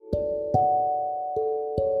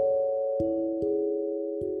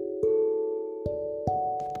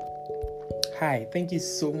Hi, thank you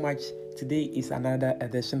so much. Today is another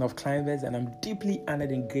edition of Climbers, and I'm deeply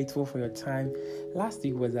honored and grateful for your time. Last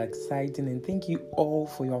week was exciting, and thank you all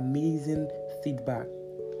for your amazing feedback.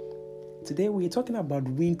 Today, we're talking about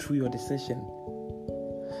win through your decision.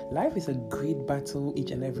 Life is a great battle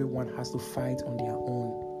each and every one has to fight on their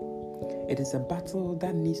own. It is a battle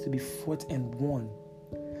that needs to be fought and won.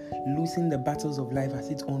 Losing the battles of life has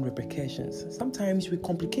its own repercussions. Sometimes we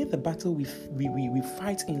complicate the battle we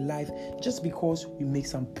fight in life just because we make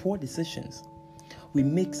some poor decisions. We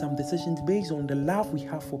make some decisions based on the love we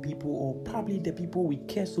have for people or probably the people we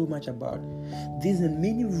care so much about. These and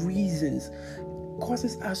many reasons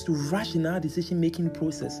causes us to rush in our decision-making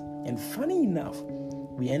process. And funny enough,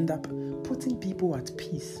 we end up putting people at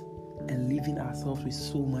peace and leaving ourselves with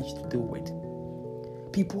so much to deal with.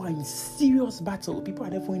 People are in serious battle. People are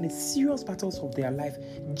therefore in the serious battles of their life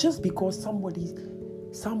just because somebody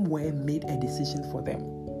somewhere made a decision for them.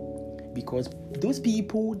 Because those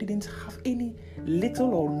people didn't have any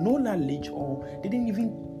little or no knowledge or didn't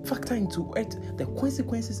even factor into it the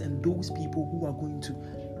consequences and those people who are going to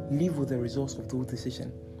live with the results of those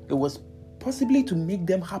decisions. It was possibly to make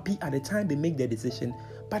them happy at the time they make their decision,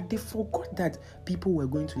 but they forgot that people were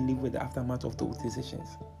going to live with the aftermath of those decisions.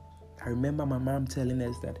 I remember my mom telling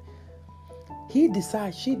us that she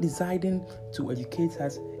deciding to educate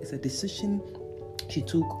us is a decision she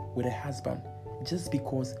took with her husband just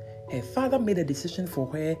because her father made a decision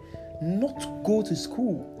for her not to go to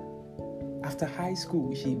school after high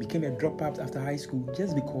school. She became a dropout after high school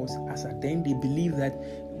just because as at then they believed that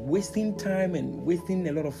wasting time and wasting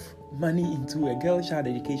a lot of money into a girl child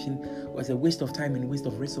education was a waste of time and waste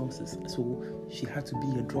of resources. So she had to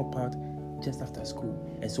be a dropout just after school.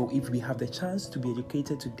 And so if we have the chance to be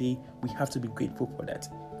educated today, we have to be grateful for that.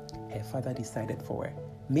 Her father decided for her.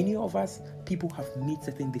 Many of us, people have made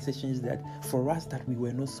certain decisions that for us that we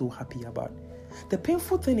were not so happy about. The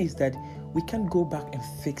painful thing is that we can't go back and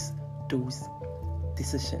fix those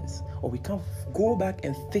decisions, or we can't go back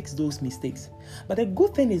and fix those mistakes. But the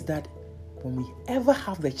good thing is that when we ever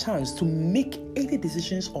have the chance to make any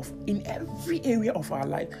decisions in every area of our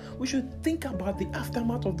life, we should think about the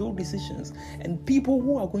aftermath of those decisions and people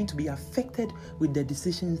who are going to be affected with the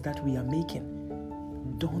decisions that we are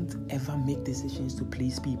making. Don't ever make decisions to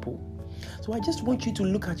please people. So I just want you to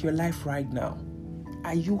look at your life right now.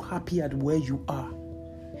 Are you happy at where you are?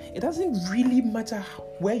 It doesn't really matter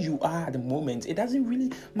where you are at the moment. It doesn't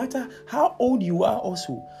really matter how old you are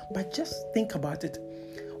also. But just think about it.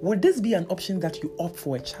 Would this be an option that you opt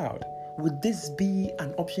for a child? Would this be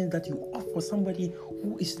an option that you opt for somebody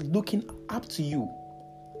who is looking up to you?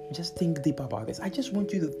 Just think deep about this. I just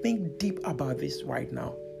want you to think deep about this right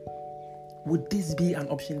now. Would this be an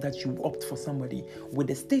option that you opt for somebody with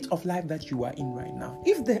the state of life that you are in right now?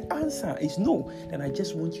 If the answer is no, then I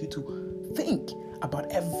just want you to think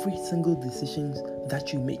about every single decision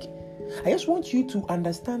that you make. I just want you to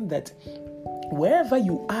understand that wherever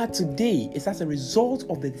you are today is as a result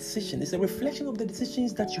of the decision. It's a reflection of the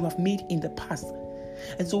decisions that you have made in the past.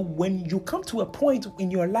 And so when you come to a point in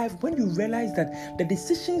your life when you realize that the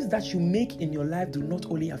decisions that you make in your life do not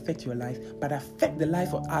only affect your life, but affect the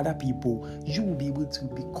life of other people, you will be able to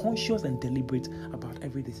be conscious and deliberate about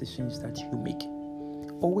every decisions that you make.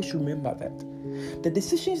 Always remember that the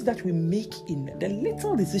decisions that we make the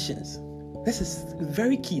little decisions, this is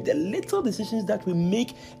very key, the little decisions that we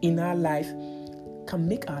make in our life can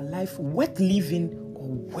make our life worth living or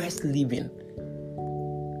worth living.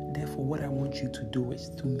 Therefore, what I want you to do is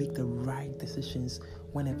to make the right decisions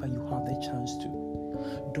whenever you have the chance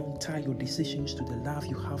to. Don't tie your decisions to the love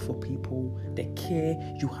you have for people, the care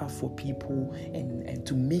you have for people, and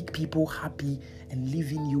to make people happy and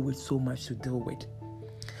leaving you with so much to deal with.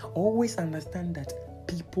 Always understand that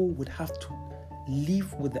people would have to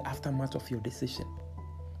live with the aftermath of your decision.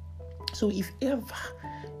 So if ever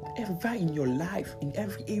in your life, in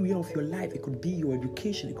every area of your life, it could be your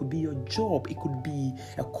education, it could be your job, it could be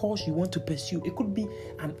a course you want to pursue, it could be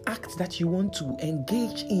an act that you want to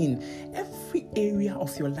engage in. Every area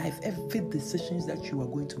of your life, every decisions that you are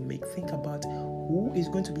going to make, think about who is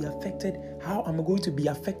going to be affected, how am I going to be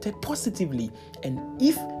affected positively, and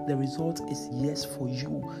if the result is yes for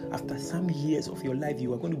you, after some years of your life,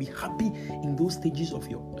 you are going to be happy in those stages of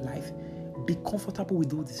your life. Be comfortable with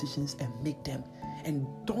those decisions and make them. And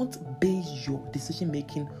don't base your decision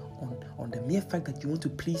making on the mere fact that you want to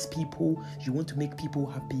please people, you want to make people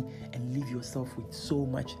happy, and leave yourself with so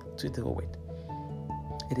much to deal with.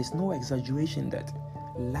 It is no exaggeration that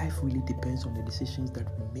life really depends on the decisions that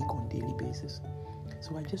we make on a daily basis.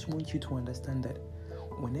 So I just want you to understand that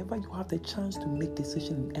whenever you have the chance to make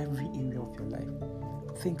decisions in every area of your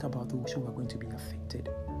life, think about those who are going to be affected.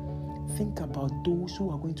 think about those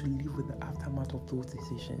who are going to live with the aftermath of those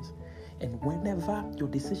decisions. And whenever your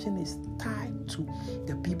decision is tied to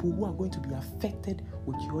the people who are going to be affected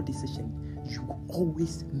with your decision, you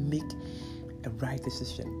always make a right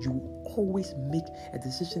decision. You always make a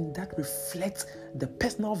decision that reflects the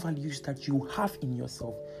personal values that you have in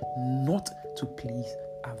yourself, not to please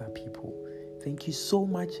other people. Thank you so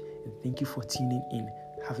much, and thank you for tuning in.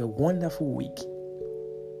 Have a wonderful week.